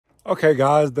Okay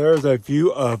guys, there's a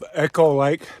view of Echo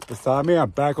Lake beside me.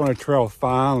 I'm back on the trail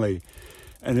finally.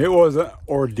 And it was an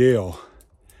ordeal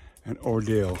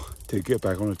to get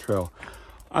back on the trail.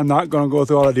 I'm not gonna go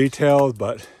through all the details,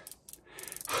 but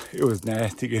it was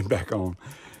nasty getting back on.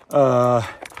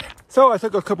 So I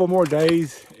took a couple more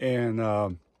days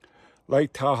in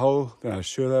Lake Tahoe than I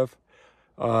should have.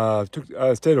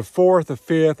 Stayed the 4th, the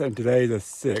 5th, and today the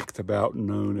 6th, about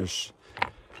noonish.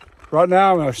 Right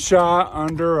now I'm a shy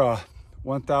under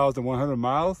 1,100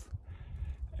 miles,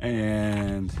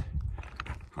 and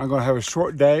I'm gonna have a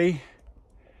short day.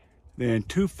 Then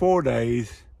 2 full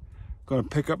days, gonna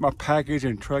pick up my package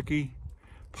in Truckee.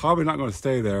 Probably not gonna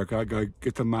stay there. I gotta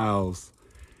get the miles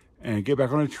and get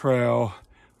back on the trail.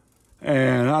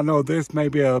 And I know this may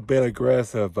be a bit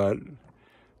aggressive, but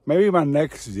maybe my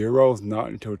next zero is not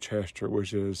until Chester,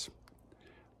 which is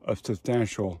a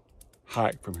substantial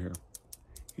hike from here.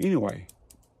 Anyway,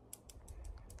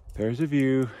 there's a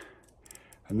view.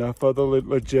 Enough of the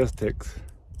logistics.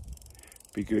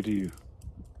 Be good to you.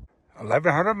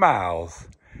 1,100 miles.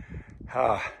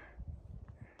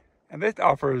 And this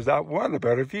offers out one of the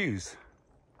better views.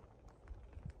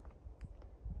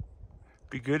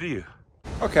 Be good to you.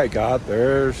 Okay, guys,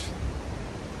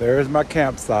 there's my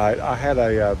campsite. I had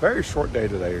a very short day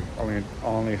today.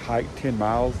 Only hiked 10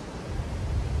 miles.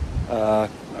 I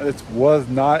just was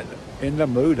not in the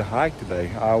mood to hike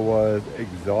today. I was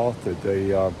exhausted.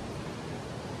 The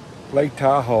Lake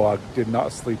Tahoe, I did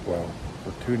not sleep well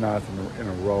for 2 nights in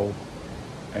a row.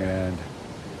 And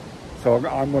so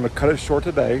I'm going to cut it short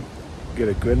today, get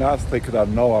a good night's sleep, because I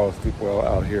know I will sleep well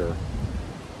out here.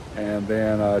 And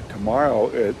then tomorrow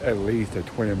is at least a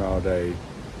 20-mile day.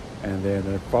 And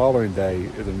then the following day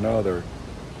is another,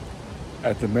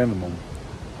 at the minimum,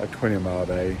 a 20-mile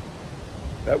day.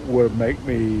 That would make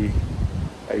me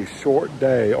a short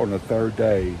day on the 3rd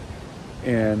day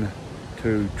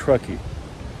into Truckee.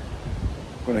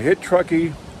 I'm gonna hit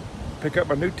Truckee, pick up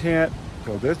my new tent,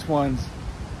 so this one's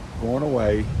going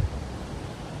away,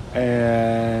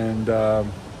 and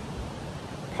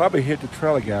probably hit the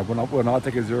trail again. When I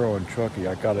take a zero in Truckee,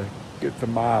 I gotta get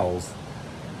some miles.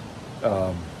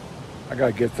 I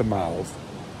gotta get some miles,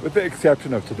 with the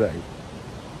exception of today.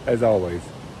 As always,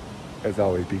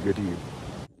 be good to you.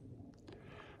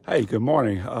 Hey, good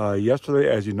morning. Yesterday,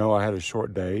 as you know, I had a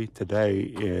short day. Today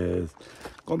is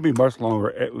going to be much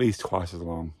longer, at least twice as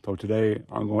long. So today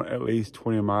I'm going at least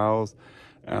 20 miles,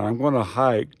 and I'm going to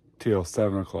hike till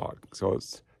 7 o'clock. So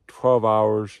it's 12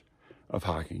 hours of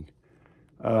hiking.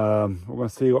 We're going to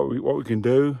see what we can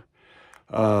do.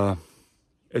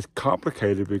 It's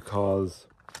complicated because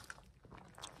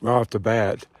right off the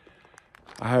bat,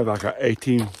 I have like a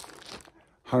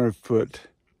 1,800 foot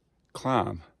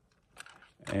climb.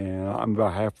 And I'm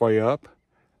about halfway up.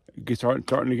 Starting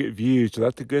to get views, so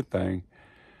that's a good thing.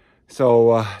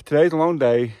 So today's a long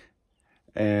day,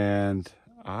 and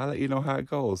I'll let you know how it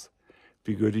goes.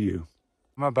 Be good to you.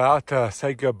 I'm about to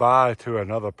say goodbye to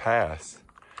another pass.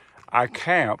 I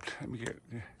camped. Let me get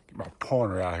my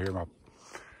pointer out here.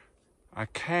 I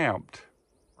camped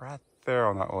right there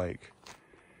on that lake.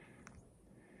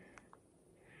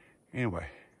 Anyway,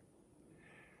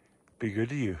 be good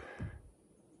to you.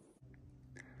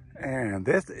 And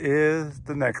this is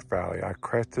the next valley. I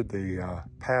crested the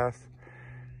pass.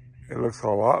 It looks a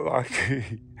lot like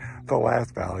the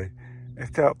last valley,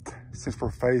 except since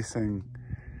we're facing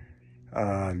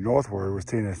northward, we're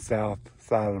seeing the south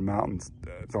side of the mountains.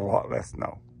 It's a lot less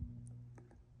snow.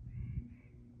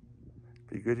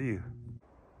 Be good to you.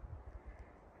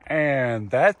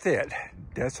 And that's it.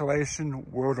 Desolation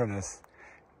Wilderness.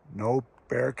 No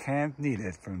bear cans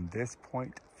needed from this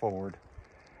point forward.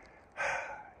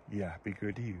 Yeah, be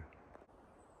good to you.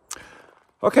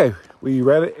 Okay, we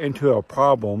ran into a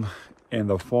problem in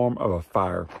the form of a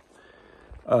fire.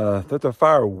 There's a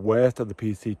fire west of the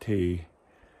PCT,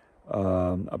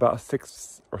 about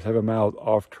 6 or 7 miles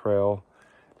off trail,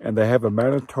 and they have a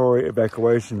mandatory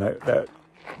evacuation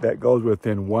that goes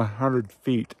within 100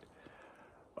 feet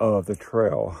of the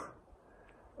trail,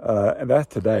 and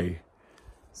that's today.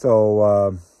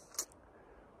 So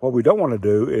what we don't want to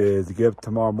do is get up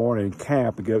tomorrow morning,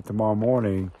 camp, and get up tomorrow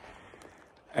morning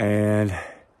and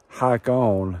hike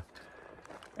on,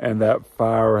 and that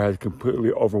fire has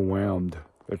completely overwhelmed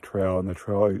the trail, and the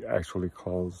trail is actually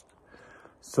closed.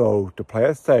 So to play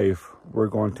it safe, we're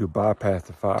going to bypass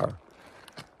the fire.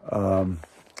 Gonna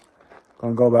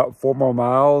go about 4 more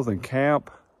miles and camp,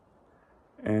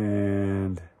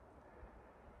 and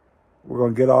we're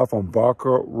gonna get off on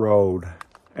Barker Road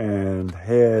and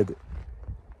head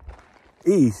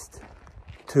east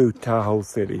to Tahoe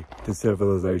City, to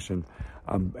civilization,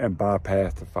 and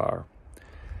bypass the fire.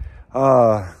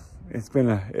 It's been,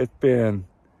 if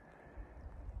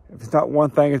it's not one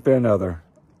thing, it's been another.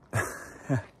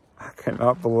 I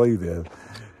cannot believe this.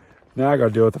 Now I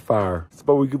gotta deal with the fire.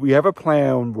 But we have a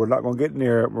plan. We're not gonna get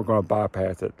near it. We're gonna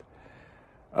bypass it.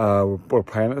 We're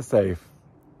playing it safe.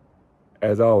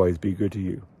 As always, be good to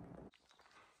you.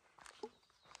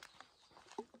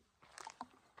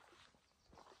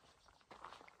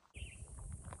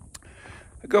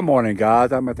 Good morning,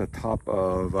 guys. I'm at the top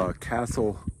of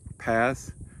Castle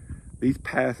Pass. These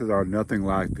passes are nothing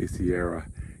like the Sierra.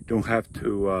 You don't have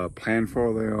to plan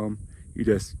for them. You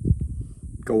just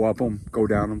go up them, go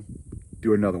down them,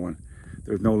 do another one.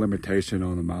 There's no limitation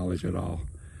on the mileage at all.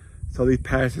 So these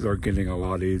passes are getting a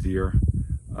lot easier.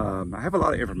 I have a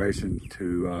lot of information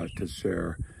to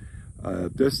share.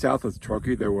 Just south of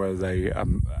Truckee, there was a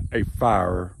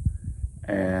fire,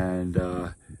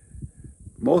 and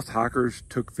most hikers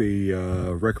took the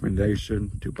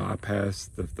recommendation to bypass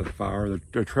the fire.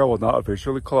 The trail was not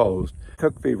officially closed.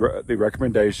 Took the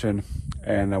recommendation,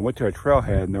 and I went to a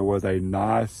trailhead, and there was a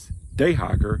nice day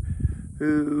hiker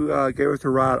who gave us a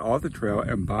ride off the trail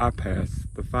and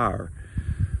bypassed the fire.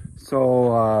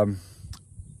 So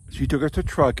she took us to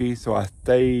Truckee, so I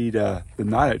stayed the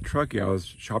night at Truckee. I was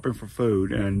shopping for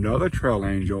food, and another trail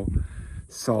angel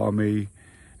saw me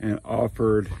and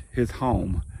offered his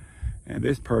home. And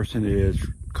this person is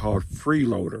called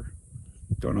Freeloader.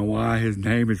 Don't know why his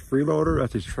name is Freeloader.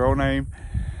 That's his trail name.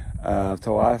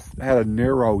 So I had a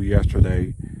Nero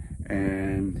yesterday,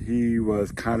 and he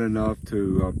was kind enough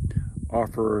to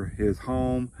offer his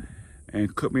home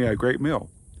and cook me a great meal.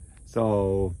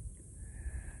 So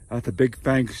that's a big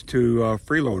thanks to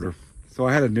Freeloader. So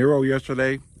I had a Nero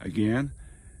yesterday again,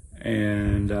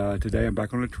 and today I'm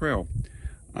back on the trail.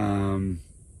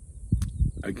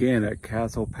 Again at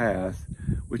Castle Pass,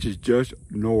 which is just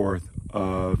north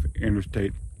of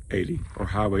Interstate 80 or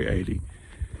Highway 80.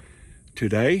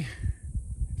 Today,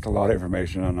 it's a lot of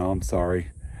information, I know, I'm sorry.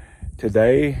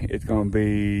 Today, it's gonna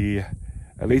be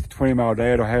at least a 20-mile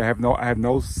day. I have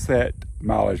no set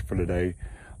mileage for today,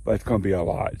 but it's gonna be a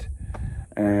lot.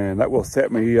 And that will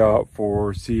set me up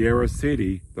for Sierra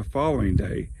City the following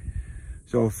day.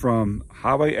 So from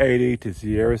Highway 80 to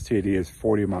Sierra City is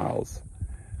 40 miles.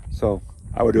 So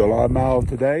I would do a lot of miles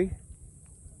today,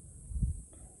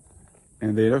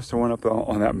 and then there's someone up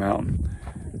on that mountain.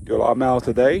 Do a lot of miles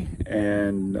today,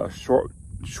 and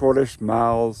shortest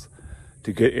miles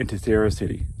to get into Sierra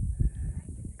City.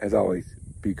 As always,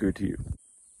 be good to you.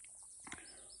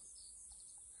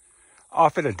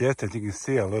 Off in the distance, you can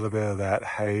see a little bit of that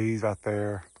haze out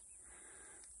there.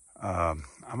 I'm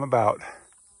about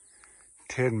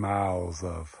 10 miles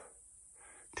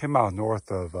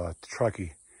north of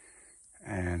Truckee.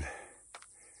 And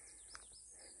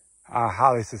I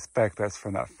highly suspect that's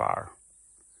from that fire.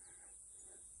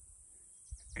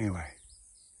 Anyway,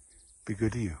 be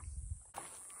good to you.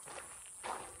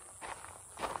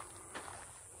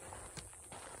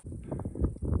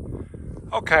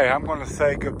 Okay, I'm going to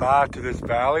say goodbye to this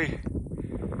valley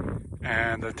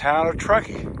and the town of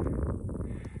Truckee.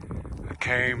 I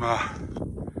came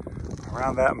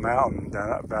around that mountain, down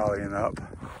that valley and up.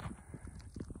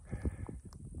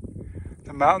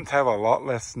 The mountains have a lot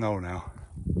less snow now.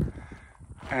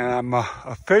 And I'm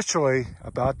officially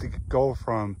about to go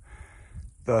from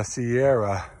the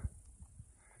Sierra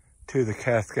to the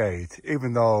Cascades,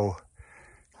 even though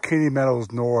Kenny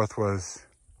Meadows North was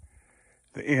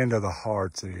the end of the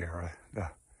hard Sierra, the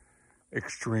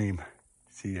extreme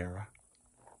Sierra.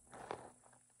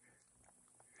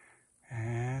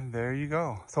 And there you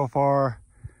go. So far,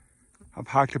 I've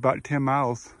hiked about 10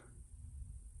 miles.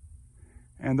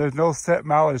 And there's no set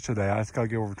mileage today. I just gotta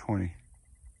get over 20.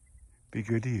 Be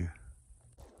good to you.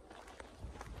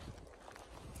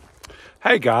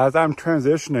 Hey guys, I'm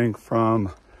transitioning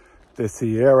from the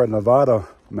Sierra Nevada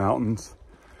mountains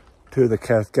to the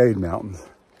Cascade Mountains.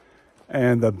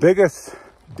 And the biggest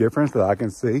difference that I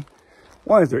can see,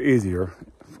 one is they're easier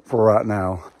for right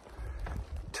now.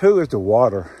 Two is the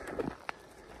water.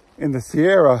 In the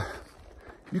Sierra,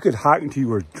 you could hike until you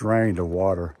were drained of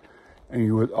water, and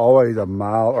you were always a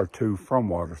mile or two from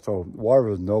water. So water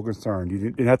was no concern. You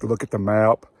didn't have to look at the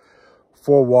map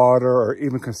for water or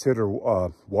even consider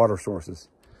water sources.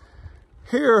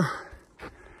 Here,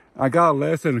 I got a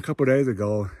lesson a couple days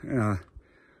ago, and I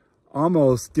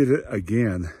almost did it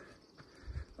again.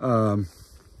 There's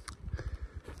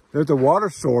a water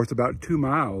source about 2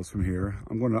 miles from here.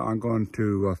 I'm going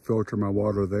to filter my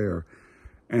water there.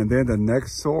 And then the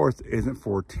next source isn't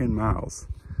for 10 miles.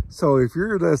 So if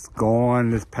you're just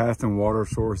going, just passing water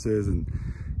sources, and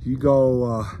you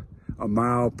go a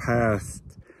mile past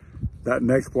that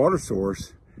next water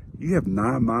source, you have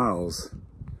 9 miles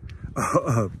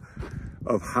of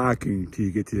hiking till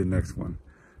you get to the next one.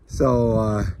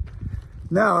 So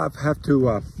now I have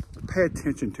to pay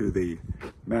attention to the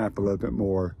map a little bit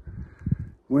more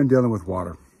when dealing with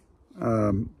water.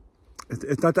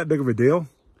 It's not that big of a deal.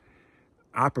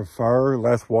 I prefer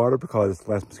less water because it's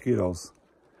less mosquitoes.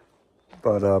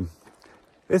 But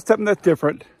it's something that's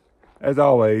different, as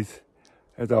always.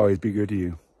 As always, be good to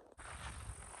you.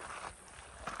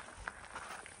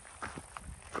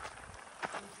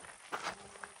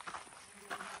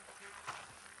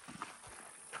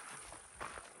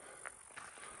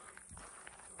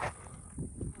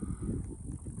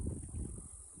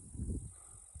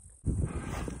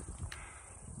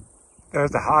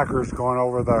 There's the hikers going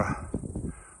over the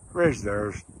ridge.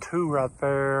 There's 2 right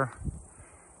there,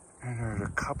 and there's a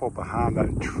couple behind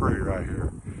that tree right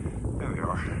here. There they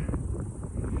are.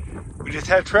 We just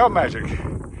had trail magic,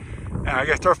 and I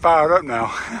guess they're fired up now.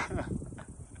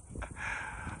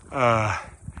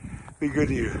 Be good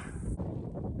to you.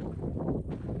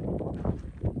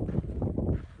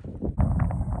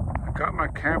 I got my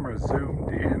camera zoomed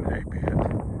in a bit.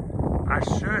 I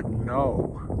should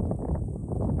know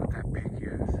what that peak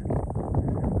is.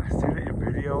 I've seen it in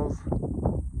videos.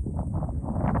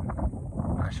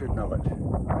 I should know it.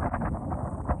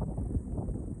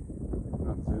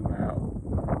 I'll zoom out.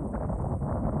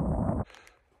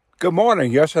 Good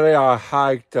morning. Yesterday I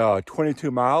hiked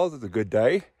 22 miles. It's a good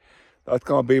day. That's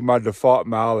going to be my default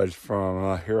mileage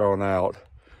from here on out.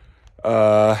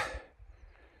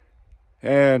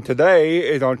 And today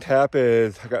is on tap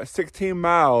is I got 16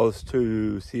 miles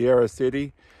to Sierra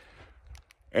City.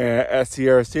 And at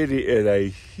Sierra City is a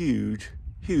huge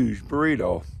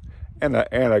burrito and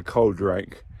a cold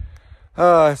drink.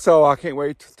 So I can't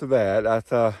wait to that.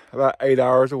 That's about 8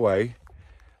 hours away.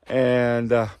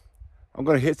 And I'm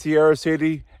going to hit Sierra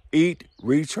City, eat,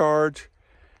 recharge,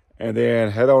 and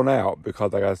then head on out.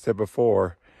 Because like I said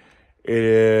before, it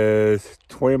is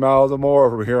 20 miles or more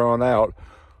from here on out.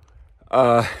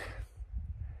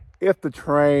 If the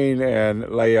terrain and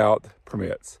layout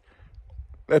permits.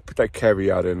 Let's put that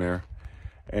caveat in there.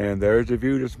 And there's the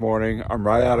view this morning. I'm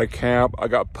right out of camp. I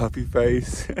got puffy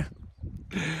face.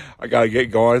 I got to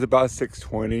get going. It's about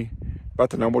 6:20,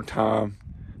 about the normal time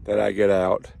that I get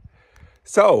out.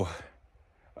 So,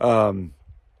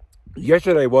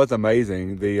 yesterday was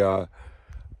amazing. To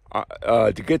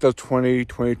get those 20,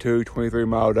 22, 23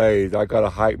 mile days, I got to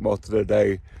hike most of the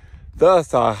day.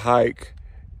 Thus, I hike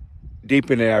deep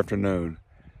in the afternoon.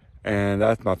 And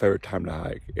that's my favorite time to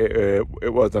hike.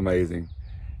 It was amazing.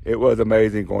 It was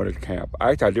amazing going to camp.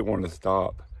 Actually, I didn't want to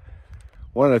stop.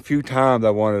 One of the few times I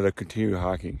wanted to continue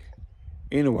hiking.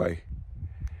 Anyway,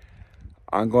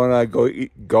 I'm gonna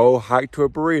go hike to a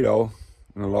burrito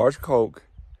and a large Coke.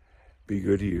 Be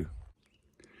good to you.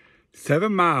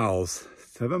 7 miles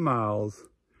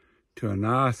to a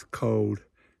nice cold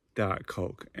Diet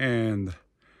Coke. And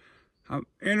I'm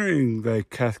entering the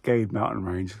Cascade Mountain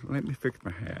Range. Let me fix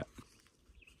my hat.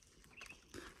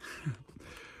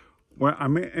 Well,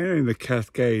 I'm entering the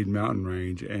Cascade Mountain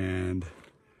Range, and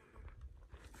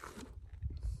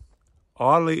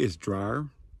oddly it's drier,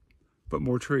 but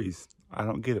more trees. I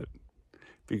don't get it.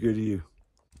 Be good to you.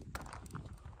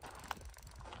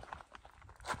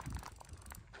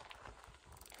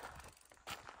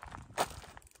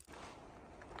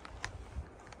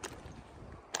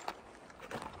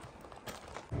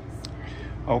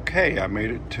 Okay, I made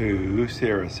it to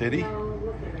Sierra City.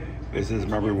 This is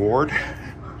my reward.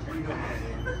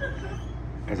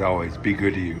 As always, be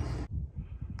good to you.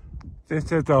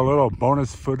 This is a little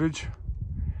bonus footage.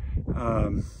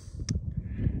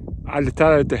 I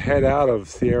decided to head out of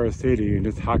Sierra City and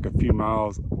just hike a few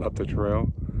miles up the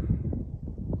trail.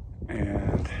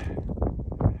 And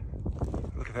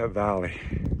look at that valley.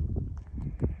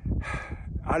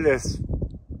 I just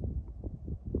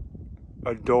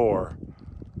adore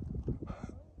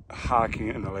hiking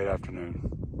in the late afternoon.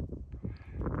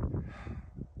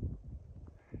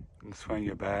 And swing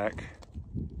your back.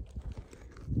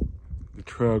 The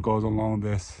trail goes along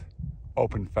this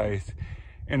open face.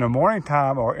 In the morning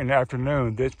time or in the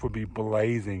afternoon, this would be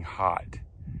blazing hot.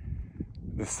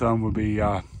 The sun would be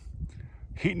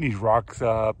heating these rocks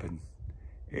up, and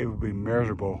it would be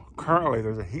miserable. Currently,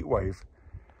 there's a heat wave,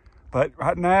 but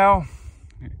right now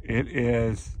it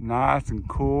is nice and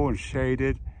cool and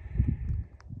shaded.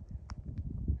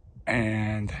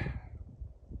 And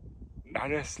I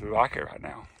just like it right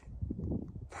now.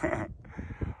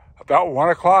 About 1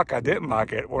 o'clock, I didn't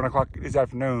like it. 1 o'clock this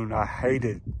afternoon, I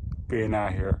hated being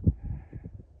out here.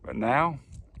 But now,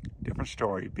 different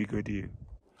story. Be good to you.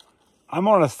 I'm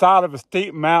on the side of a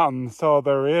steep mountain, so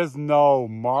there is no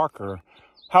marker.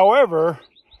 However,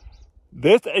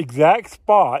 this exact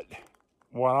spot,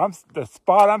 the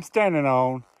spot I'm standing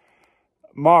on,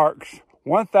 marks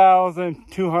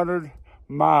 1,200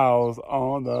 miles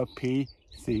on the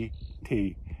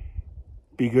PCT.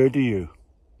 Be good to you.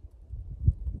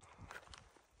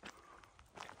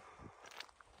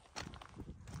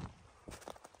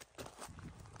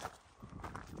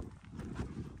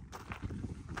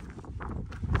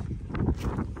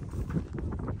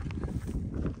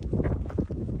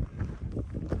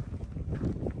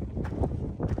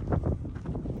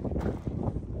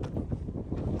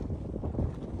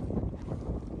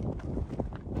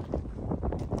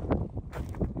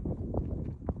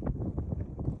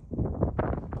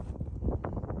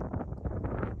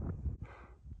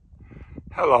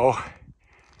 Hello.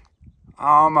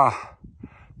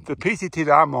 The PCT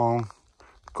that I'm on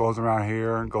goes around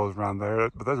here and goes around there,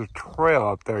 but there's a trail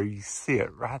up there. You see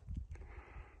it right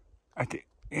at the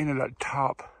end of that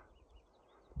top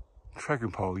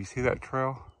trekking pole. You see that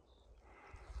trail?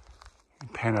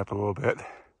 Pan up a little bit.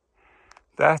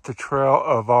 That's the trail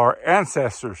of our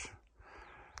ancestors.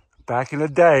 Back in the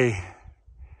day,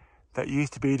 that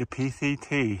used to be the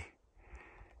PCT.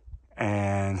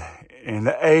 And in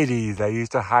the 80s, they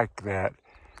used to hike that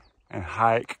and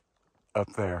hike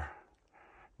up there.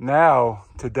 Now,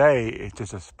 today, it's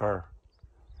just a spur.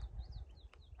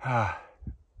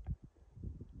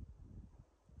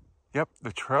 Yep,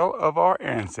 the trail of our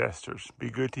ancestors. Be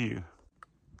good to you.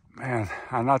 Man,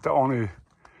 I'm not the only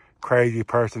crazy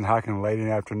person hiking late in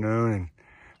the afternoon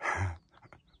and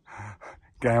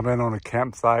gambling on a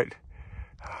campsite.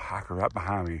 Hiker right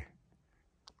behind me.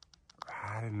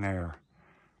 Right in there.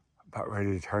 About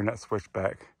ready to turn that switch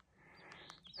back.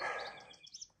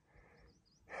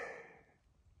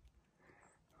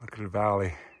 Look at the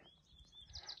valley.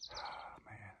 Oh,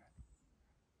 man.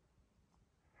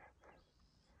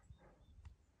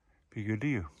 Be good to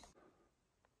you.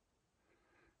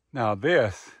 Now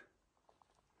this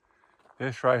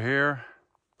right here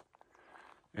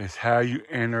is how you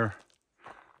enter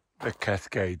the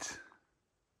Cascades.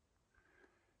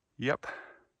 Yep.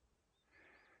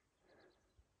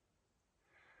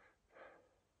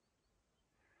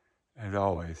 As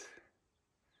always,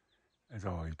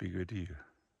 be good to you.